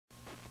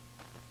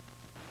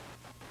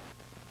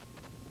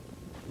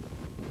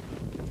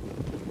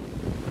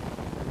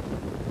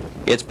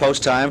It's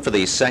post time for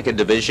the second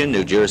division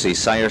New Jersey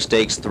Sire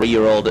Stakes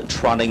 3-year-old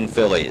trotting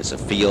fillies, a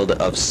field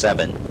of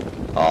 7,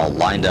 all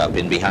lined up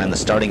in behind the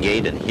starting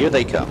gate, and here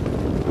they come.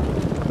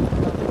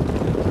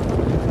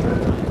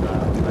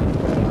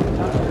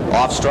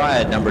 Off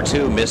stride, number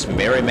 2, Miss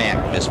Mary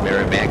Mac. Miss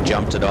Mary Mac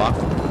jumped it off.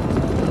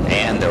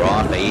 And they're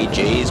off.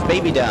 AJ's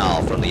Baby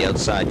Doll from the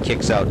outside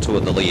kicks out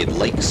toward the lead.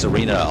 Lake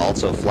Serena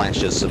also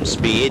flashes some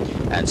speed,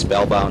 and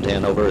Spellbound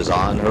Hanover is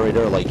on her.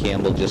 Lake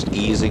Campbell just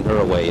easing her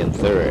away in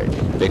 3rd.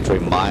 Victory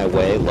My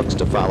Way looks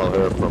to follow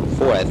her from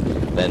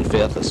 4th. Then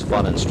 5th is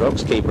Fun and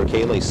Strokes. Caper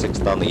Kaylee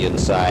 6th on the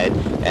inside,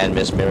 and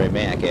Miss Mary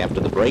Mac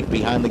after the break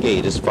behind the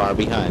gate is far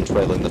behind,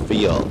 trailing the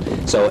field.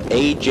 So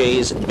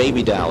AJ's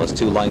Baby Doll is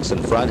 2 lengths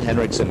in front.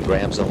 Henriksen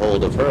grabs a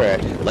hold of her.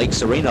 Lake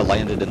Serena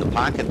landed in the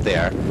pocket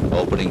there.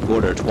 Opening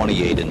quarter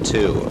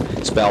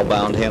 28-2.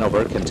 Spellbound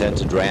Hanover content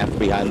to draft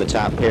behind the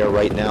top pair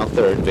right now.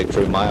 3rd,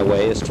 Victory My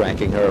Way is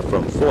tracking her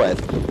from 4th.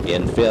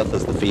 In 5th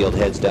as the field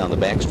heads down the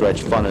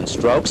backstretch, Fun and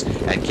Strokes,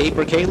 and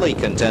Caper Kaylee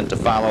content to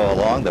follow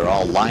along. They're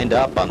all lined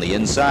up on the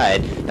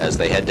inside as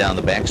they head down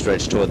the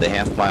backstretch toward the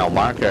half-mile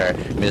marker.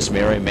 Miss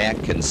Mary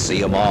Mac can see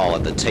them all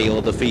at the tail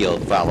of the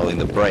field following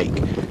the break.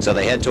 So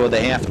they head toward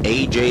the half.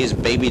 AJ's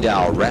Baby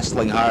Doll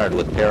wrestling hard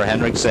with Per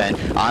Henriksen.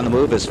 On the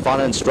move is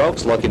Fun and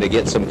Strokes looking to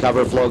get some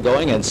cover flow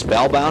going, and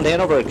Spellbound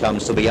Hanover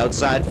comes to the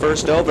outside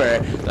first over.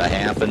 The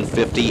half in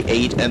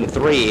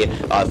 58-3,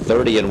 a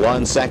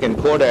 30-1 second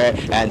quarter,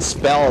 and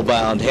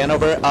Spellbound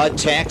Hanover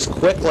attacks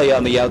quickly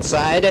on the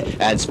outside,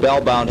 and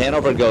Spellbound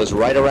Hanover goes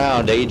right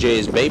around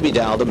AJ's Baby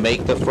Doll to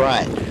make the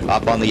front.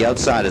 Up on the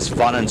outside is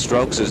Fun and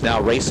Strokes, who's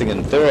now racing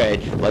in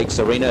 3rd. Lake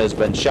Serena has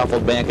been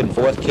shuffled back and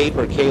forth.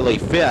 Caper Kaylee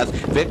 5th.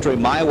 Victory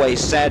My Way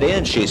set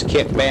in. She's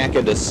kicked back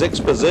into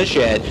 6th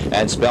position,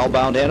 and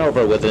Spellbound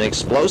Hanover with an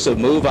explosive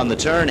move on the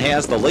turn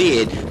has the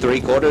lead.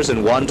 3/4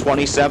 in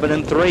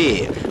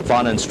 1:27-3.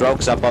 Fun and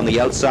Strokes up on the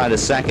outside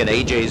is 2nd.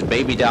 AJ's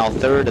Baby Doll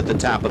 3rd at the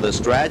top of the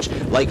stretch.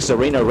 Lake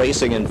Serena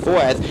racing in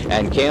 4th,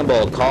 and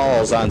Campbell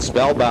calls on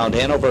Spellbound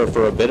Hanover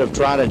for a bit of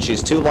trot, and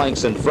she's 2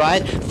 lengths in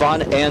front.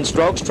 Fun and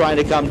Strokes trying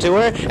to come to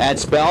her, and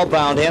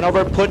Spellbound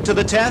Hanover put to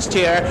the test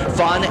here.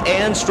 Fun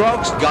and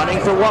Strokes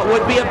gunning for what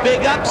would be a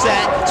big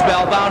upset.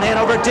 Spellbound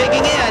Hanover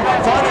digging in.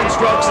 Fun and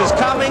Strokes is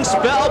coming.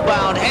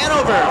 Spellbound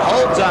Hanover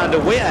holds on to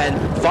win.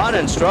 Fun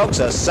and Strokes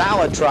a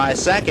solid try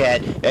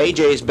second.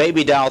 AJ's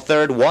Baby Doll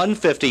 3rd,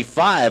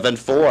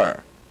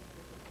 1:55-4.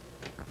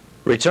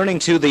 Returning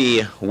to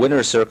the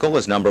winner's circle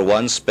is number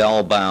 1,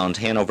 Spellbound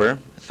Hanover,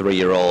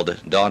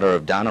 3-year-old daughter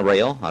of Donna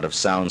Rail out of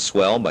Sound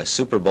Swell by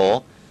Super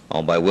Bowl,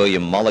 owned by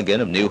William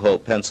Mulligan of New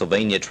Hope,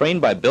 Pennsylvania,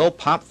 trained by Bill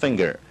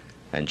Popfinger,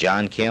 and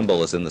John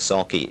Campbell is in the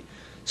sulky.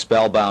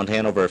 Spellbound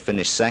Hanover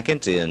finished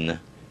 2nd in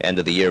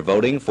end-of-the-year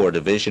voting for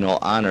divisional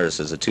honors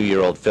as a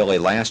 2-year-old filly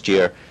last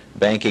year,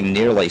 banking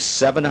nearly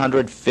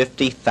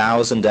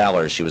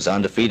 $750,000. She was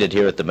undefeated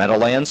here at the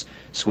Meadowlands,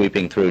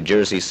 sweeping through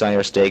Jersey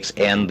Sire Stakes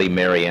and the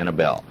Mary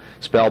Annabelle.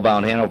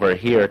 Spellbound Hanover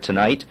here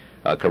tonight,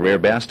 a career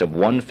best of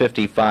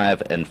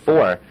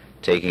 1:55-4,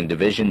 taking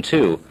Division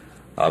 2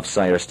 of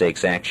Sire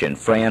Stakes action.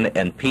 Fran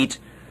and Pete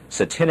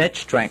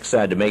Satinich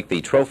trackside to make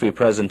the trophy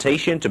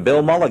presentation to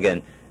Bill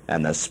Mulligan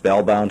and the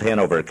Spellbound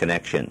Hanover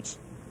connections.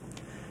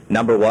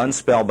 Number 1,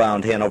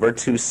 Spellbound Hanover,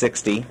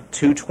 260,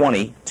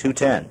 220,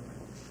 210.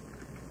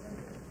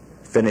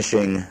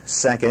 Finishing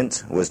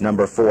 2nd was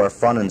number 4,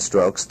 Fun and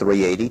Strokes,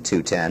 380,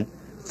 210.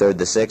 3rd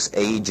to 6th,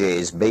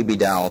 AJ's Baby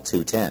Doll,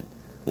 210.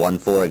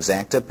 1-4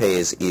 exacta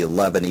pays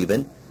 11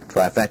 even.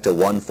 Trifecta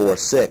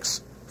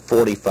 1-4-6,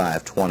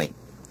 45-20.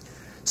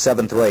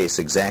 7th race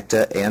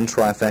exacta and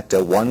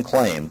trifecta 1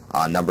 claim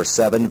on number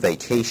 7,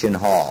 Vacation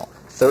Hall.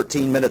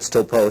 13 minutes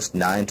till post,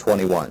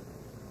 9:21.